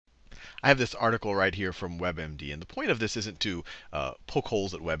I have this article right here from WebMD, and the point of this isn't to poke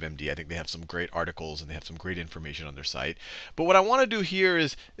holes at WebMD. I think they have some great articles and they have some great information on their site. But what I want to do here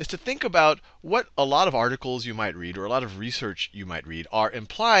is to think about what a lot of articles you might read or a lot of research you might read are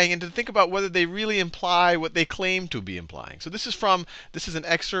implying, and to think about whether they really imply what they claim to be implying. So this is an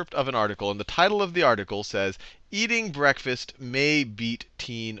excerpt of an article, and the title of the article says, "Eating breakfast may beat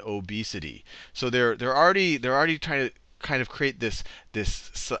teen obesity." So they're already trying to kind of create this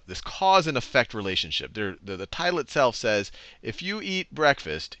cause and effect relationship. The title itself says, if you eat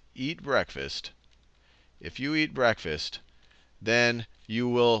breakfast, if you eat breakfast, then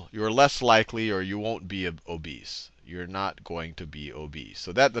you're less likely or you won't be obese. You're not going to be obese.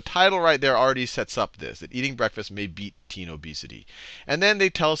 So that the title right there already sets up this, that eating breakfast may beat teen obesity. And then they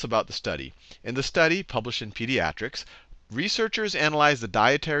tell us about the study. In the study, published in Pediatrics, researchers analyzed the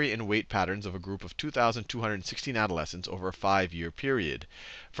dietary and weight patterns of a group of 2,216 adolescents over a 5-year period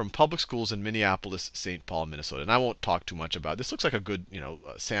from public schools in Minneapolis, St. Paul, Minnesota. And I won't talk too much about it. This looks like a good,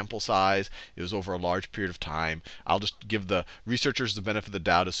 sample size. It was over a large period of time. I'll just give the researchers the benefit of the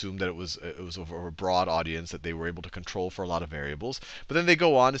doubt, assume that it was over a broad audience, that they were able to control for a lot of variables. But then they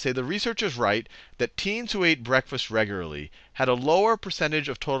go on to say the researchers write that teens who ate breakfast regularly had a lower percentage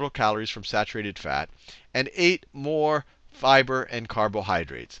of total calories from saturated fat and ate more fiber and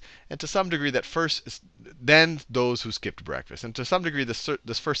carbohydrates, and to some degree than those who skipped breakfast. And to some degree,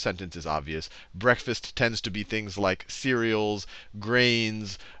 this first sentence is obvious. Breakfast tends to be things like cereals,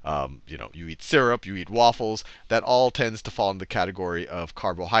 grains, you eat syrup, you eat waffles. That all tends to fall in the category of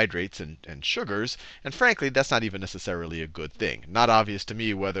carbohydrates and sugars. And frankly, that's not even necessarily a good thing. Not obvious to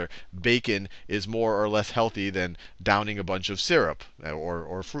me whether bacon is more or less healthy than downing a bunch of syrup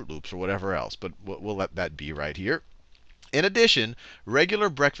or Fruit Loops or whatever else. But we'll let that be right here. In addition, regular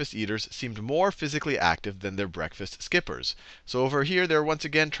breakfast eaters seemed more physically active than their breakfast skippers. So over here, they're once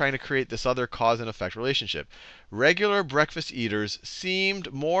again trying to create this other cause and effect relationship. Regular breakfast eaters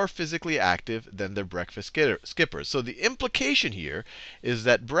seemed more physically active than their breakfast skippers. So the implication here is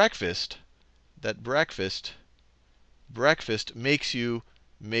that breakfast makes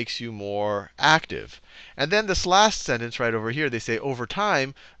you more active. And then this last sentence right over here, they say, over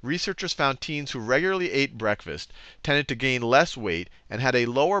time, researchers found teens who regularly ate breakfast tended to gain less weight and had a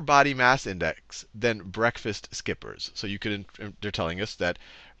lower body mass index than breakfast skippers. So they're telling us that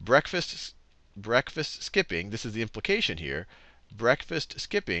breakfast skipping, this is the implication here, breakfast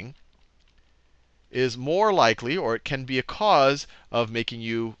skipping is more likely, or it can be a cause of making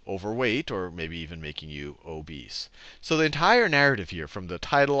you overweight or maybe even making you obese. So the entire narrative here, from the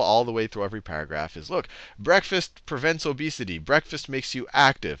title all the way through every paragraph, is, look, breakfast prevents obesity. Breakfast makes you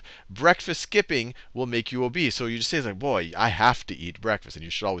active. Breakfast skipping will make you obese. So you just say, like, boy, I have to eat breakfast. And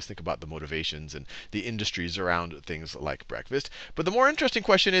you should always think about the motivations and the industries around things like breakfast. But the more interesting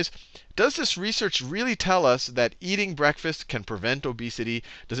question is, does this research really tell us that eating breakfast can prevent obesity?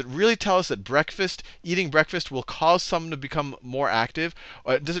 Does it really tell us that eating breakfast will cause someone to become more active?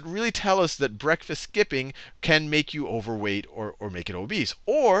 Or does it really tell us that breakfast skipping can make you overweight or make it obese?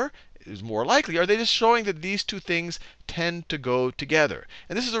 Or is more likely, are they just showing that these two things tend to go together?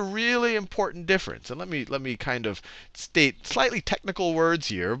 And this is a really important difference. And let me kind of state slightly technical words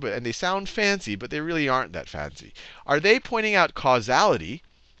here, and they sound fancy, but they really aren't that fancy. Are they pointing out causality?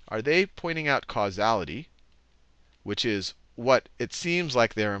 Are they pointing out causality, which is what it seems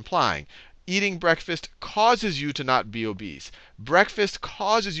like they're implying? Eating breakfast causes you to not be obese. Breakfast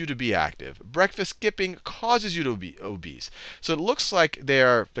causes you to be active. Breakfast skipping causes you to be obese. So it looks like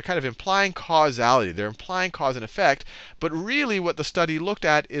they're kind of implying causality. They're implying cause and effect. But really what the study looked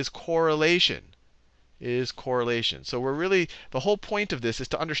at is correlation. So the whole point of this is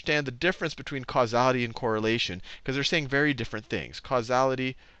to understand the difference between causality and correlation, because they're saying very different things.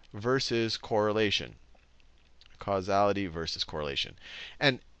 Causality versus correlation. Causality versus correlation.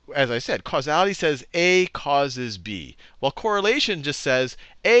 And as I said, causality says A causes B, while correlation just says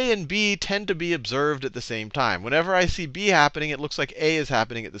A and B tend to be observed at the same time. Whenever I see B happening, it looks like A is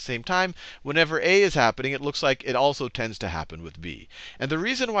happening at the same time. Whenever A is happening, it looks like it also tends to happen with B. And the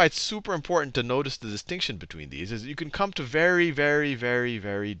reason why it's super important to notice the distinction between these is you can come to very, very, very,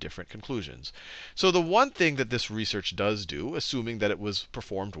 very different conclusions. So the one thing that this research does do, assuming that it was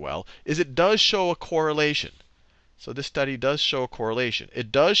performed well, is it does show a correlation. So this study does show a correlation.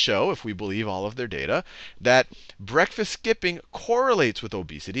 It does show, if we believe all of their data, that breakfast skipping correlates with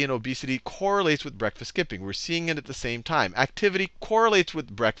obesity, and obesity correlates with breakfast skipping. We're seeing it at the same time. Activity correlates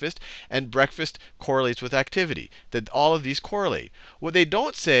with breakfast, and breakfast correlates with activity. That all of these correlate. What they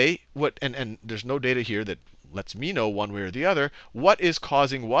don't say, and there's no data here that lets me know one way or the other what is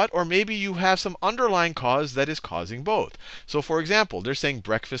causing what, or maybe you have some underlying cause that is causing both. So for example, they're saying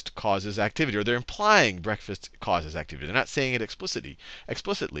breakfast causes activity, or they're implying breakfast causes activity. They're not saying it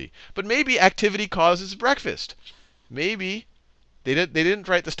explicitly. But maybe activity causes breakfast. Maybe they didn't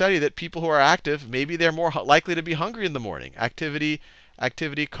write the study that people who are active, maybe they're more likely to be hungry in the morning. Activity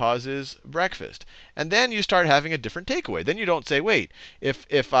causes breakfast. And then you start having a different takeaway. Then you don't say, wait,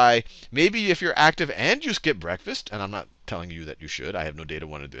 maybe if you're active and you skip breakfast, and I'm not telling you that you should, I have no data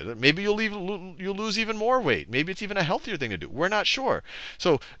one to do that. Maybe you'll lose even more weight. Maybe it's even a healthier thing to do. We're not sure.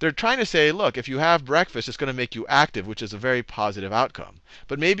 So they're trying to say, look, if you have breakfast, it's going to make you active, which is a very positive outcome.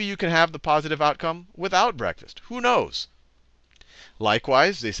 But maybe you can have the positive outcome without breakfast. Who knows?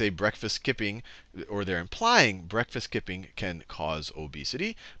 Likewise, they say breakfast skipping, or they're implying breakfast skipping can cause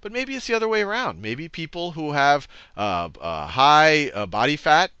obesity, but maybe it's the other way around. Maybe people who have high body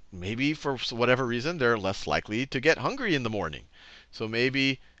fat, maybe for whatever reason, they're less likely to get hungry in the morning. So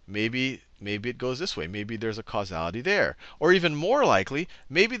maybe it goes this way. Maybe there's a causality there. Or even more likely,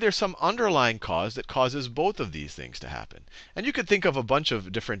 maybe there's some underlying cause that causes both of these things to happen. And you could think of a bunch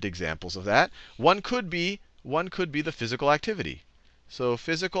of different examples of that. One could be the physical activity. So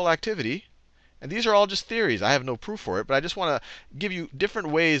physical activity, and these are all just theories. I have no proof for it, but I just want to give you different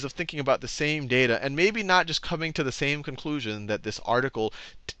ways of thinking about the same data, and maybe not just coming to the same conclusion that this article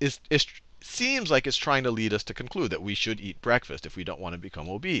seems like it's trying to lead us to conclude, that we should eat breakfast if we don't want to become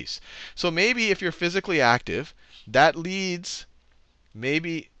obese. So maybe if you're physically active, that leads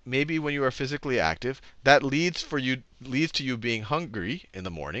maybe when you are physically active, that leads to you being hungry in the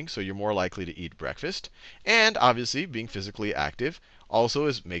morning, so you're more likely to eat breakfast. And obviously, being physically active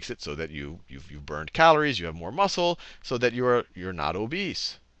also makes it so that you've burned calories, you have more muscle, so that you're not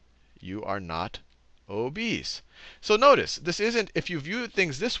obese. You are not obese. So notice, this isn't, if you view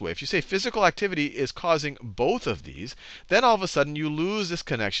things this way, if you say physical activity is causing both of these, then all of a sudden you lose this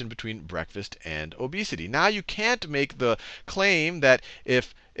connection between breakfast and obesity. Now you can't make the claim that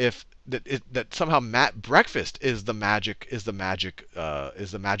that somehow breakfast is the magic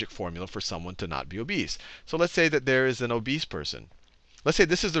formula for someone to not be obese. So let's say that there is an obese person. Let's say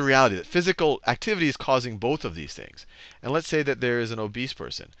this is the reality, that physical activity is causing both of these things. And let's say that there is an obese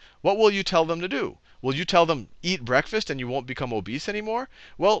person. What will you tell them to do? Will you tell them, eat breakfast and you won't become obese anymore?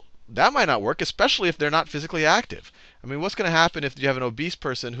 Well, that might not work, especially if they're not physically active. I mean, what's going to happen if you have an obese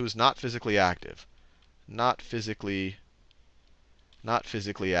person who's not physically active? Not physically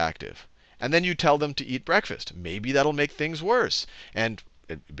active. And then you tell them to eat breakfast. Maybe that'll make things worse. And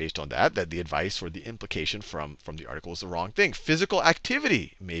based on that the advice or the implication from the article is the wrong thing. Physical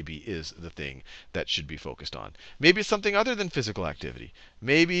activity maybe is the thing that should be focused on. Maybe it's something other than physical activity.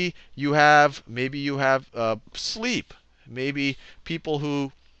 Maybe you have sleep. Maybe people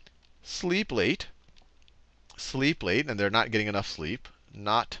who sleep late, and they're not getting enough sleep.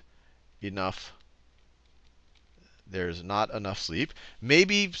 There's not enough sleep.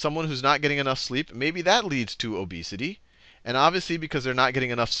 Maybe someone who's not getting enough sleep, maybe that leads to obesity. And obviously, because they're not getting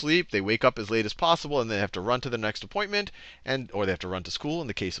enough sleep, they wake up as late as possible, and they have to run to the next appointment, or they have to run to school in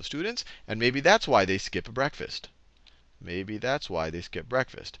the case of students. And maybe that's why they skip breakfast. Maybe that's why they skip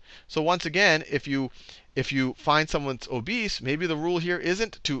breakfast. So once again, if you find someone's obese, maybe the rule here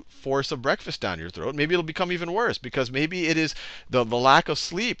isn't to force a breakfast down your throat. Maybe it'll become even worse, because maybe it is the lack of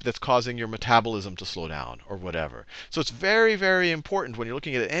sleep that's causing your metabolism to slow down or whatever. So it's very, very important when you're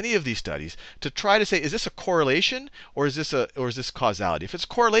looking at any of these studies to try to say, is this a correlation or is this causality? If it's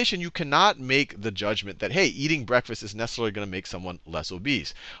correlation, you cannot make the judgment that, hey, eating breakfast is necessarily going to make someone less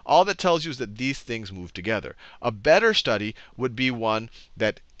obese. All that tells you is that these things move together. A better study would be one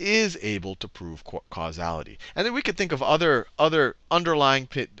that is able to prove causality. And then we could think of other underlying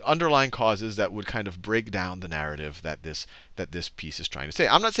causes that would kind of break down the narrative that this piece is trying to say.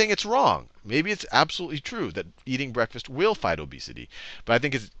 I'm not saying it's wrong. Maybe it's absolutely true that eating breakfast will fight obesity. But I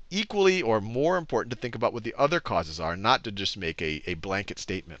think it's equally or more important to think about what the other causes are, not to just make a blanket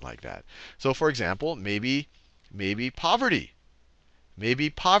statement like that. So for example, maybe poverty.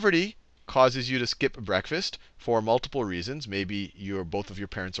 Maybe poverty causes you to skip breakfast for multiple reasons. Maybe both of your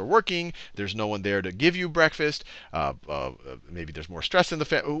parents are working. There's no one there to give you breakfast. Maybe there's more stress in the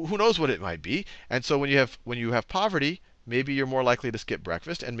family. Who knows what it might be? And so when you have poverty, maybe you're more likely to skip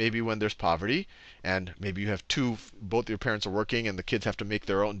breakfast. And maybe when there's poverty, and maybe you have both your parents are working, and the kids have to make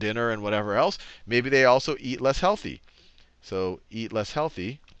their own dinner and whatever else, maybe they also eat less healthy. So eat less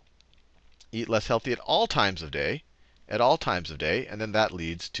healthy at all times of day, and then that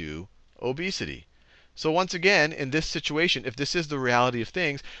leads to obesity. So once again, in this situation, if this is the reality of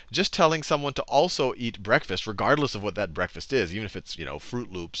things, just telling someone to also eat breakfast, regardless of what that breakfast is, even if it's,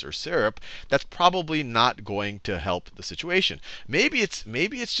 Fruit Loops or syrup, that's probably not going to help the situation. Maybe it's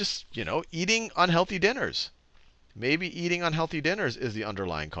just, eating unhealthy dinners. Maybe eating unhealthy dinners is the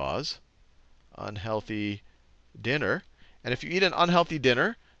underlying cause. Unhealthy dinner. And if you eat an unhealthy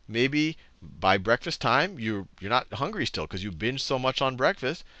dinner, maybe by breakfast time you're not hungry still because you binged so much on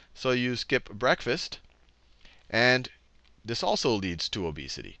breakfast. So you skip breakfast, and this also leads to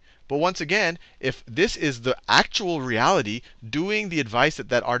obesity. But once again, if this is the actual reality, doing the advice that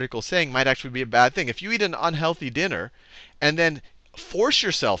that article is saying might actually be a bad thing. If you eat an unhealthy dinner and then force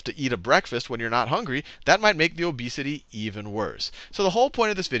yourself to eat a breakfast when you're not hungry, that might make the obesity even worse. So the whole point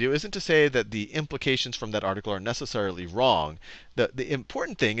of this video isn't to say that the implications from that article are necessarily wrong. The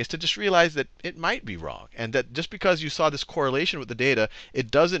important thing is to just realize that it might be wrong, and that just because you saw this correlation with the data,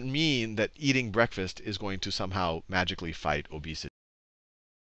 it doesn't mean that eating breakfast is going to somehow magically fight obesity.